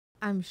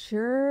I'm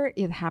sure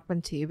it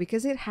happened to you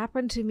because it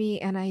happened to me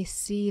and I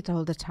see it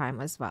all the time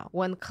as well.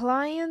 When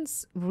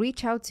clients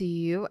reach out to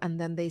you and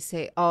then they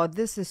say, oh,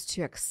 this is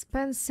too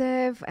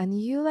expensive,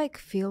 and you like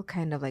feel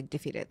kind of like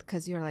defeated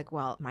because you're like,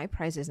 well, my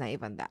price is not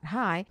even that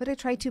high, but I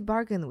try to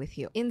bargain with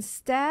you.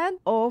 Instead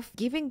of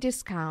giving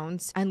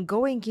discounts and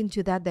going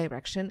into that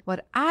direction,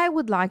 what I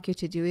would like you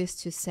to do is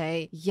to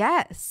say,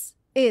 yes,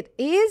 it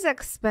is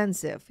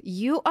expensive.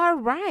 You are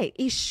right.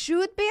 It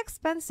should be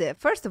expensive.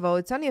 First of all,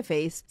 it's on your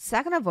face.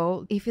 Second of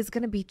all, if it's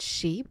going to be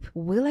cheap,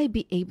 will I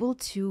be able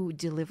to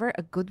deliver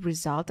a good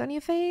result on your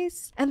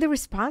face? And the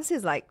response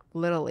is like,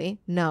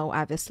 literally, no,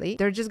 obviously.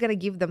 They're just going to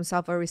give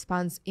themselves a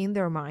response in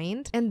their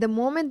mind. And the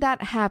moment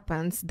that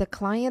happens, the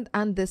client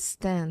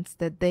understands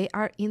that they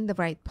are in the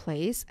right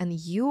place and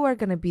you are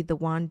going to be the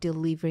one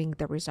delivering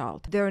the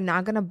result. They're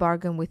not going to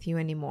bargain with you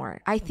anymore.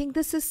 I think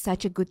this is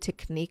such a good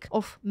technique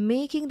of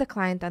making the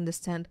client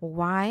understand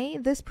why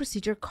this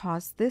procedure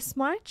costs this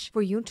much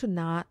for you to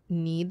not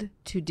need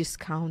to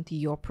discount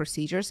your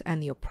procedures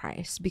and your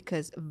price,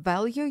 because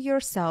value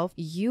yourself.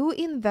 You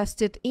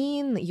invested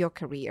in your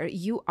career.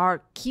 You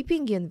are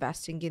keeping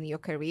investing in your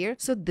career.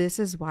 So this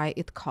is why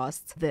it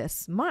costs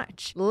this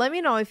much. Let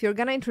me know if you're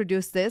going to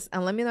introduce this,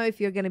 and let me know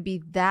if you're going to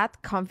be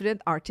that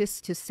confident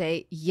artist to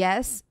say,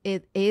 yes,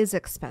 it is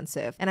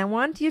expensive. And I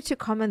want you to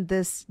comment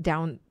this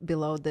down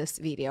below this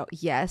video.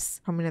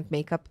 Yes, permanent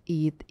makeup,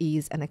 it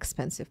is an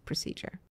expensive procedure.